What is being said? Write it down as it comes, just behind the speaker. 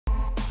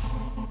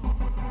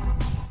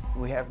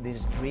we have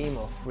this dream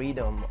of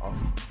freedom, of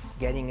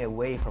getting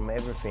away from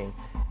everything.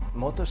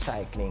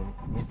 Motorcycling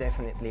is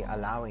definitely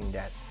allowing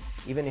that.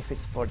 Even if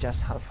it's for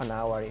just half an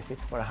hour, if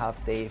it's for a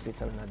half day, if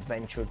it's an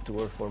adventure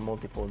tour for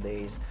multiple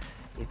days,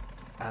 it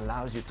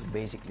allows you to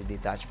basically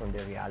detach from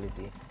the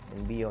reality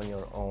and be on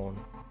your own.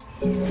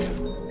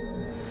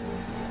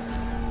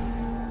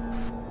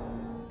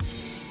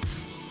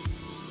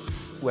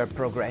 We're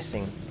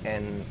progressing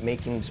and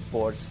making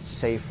sports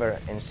safer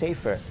and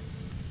safer.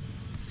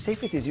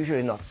 Safety is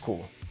usually not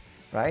cool,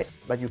 right?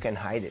 But you can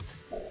hide it.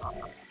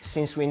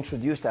 Since we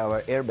introduced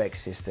our airbag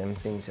system,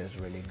 things have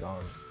really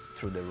gone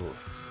through the roof.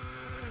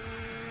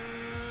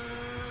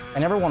 I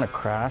never want to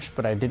crash,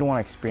 but I did want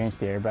to experience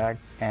the airbag.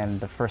 And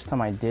the first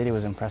time I did, it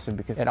was impressive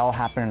because it all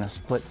happened in a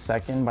split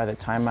second. By the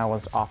time I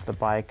was off the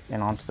bike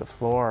and onto the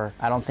floor,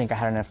 I don't think I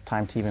had enough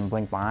time to even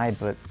blink my eye,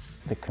 but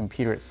the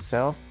computer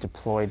itself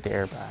deployed the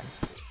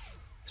airbags.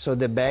 So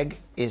the bag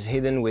is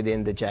hidden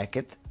within the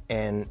jacket,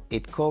 and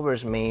it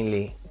covers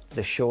mainly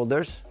the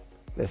shoulders,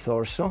 the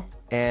torso,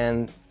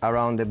 and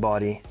around the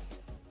body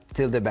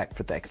till the back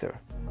protector.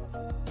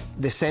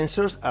 The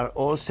sensors are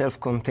all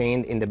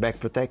self-contained in the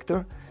back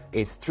protector.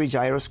 It's 3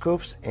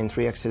 gyroscopes and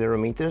 3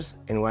 accelerometers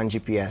and 1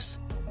 GPS.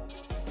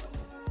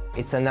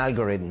 It's an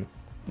algorithm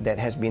that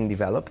has been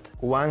developed.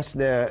 Once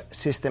the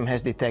system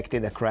has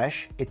detected a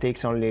crash, it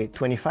takes only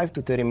 25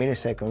 to 30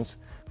 milliseconds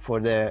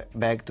for the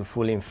bag to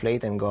fully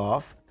inflate and go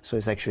off. So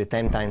it's actually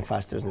 10 times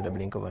faster than the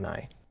blink of an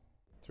eye.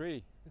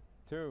 3,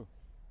 2,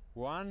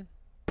 1.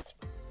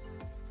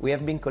 We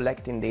have been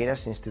collecting data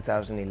since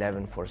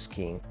 2011 for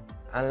skiing.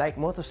 Unlike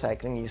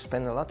motorcycling, you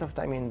spend a lot of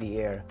time in the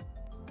air.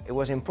 It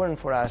was important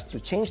for us to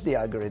change the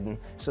algorithm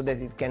so that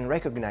it can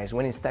recognize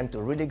when it's time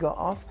to really go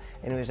off,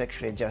 and it was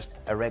actually just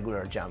a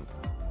regular jump.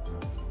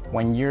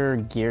 When your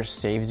gear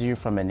saves you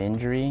from an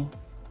injury,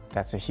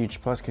 that's a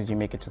huge plus because you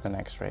make it to the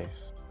next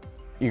race.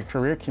 Your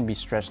career can be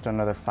stretched to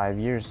another 5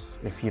 years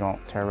if you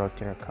don't tear a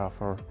rotator cuff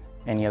or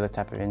any other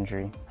type of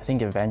injury. I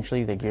think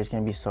eventually the gear's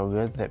gonna be so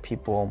good that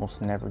people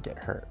almost never get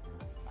hurt.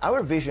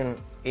 Our vision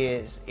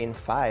is in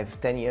 5,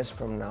 10 years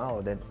from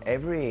now that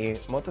every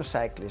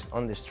motorcyclist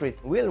on the street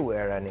will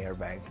wear an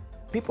airbag.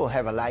 People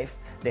have a life,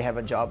 they have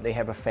a job, they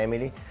have a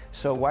family,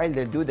 so while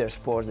they do their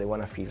sports, they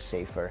want to feel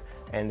safer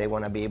and they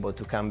want to be able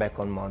to come back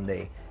on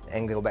Monday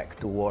and go back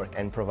to work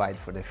and provide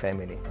for the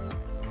family.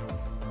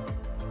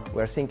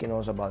 We're thinking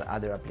also about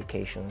other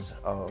applications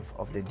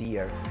of the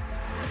D-Air.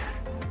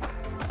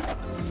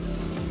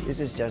 This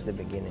is just the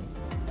beginning.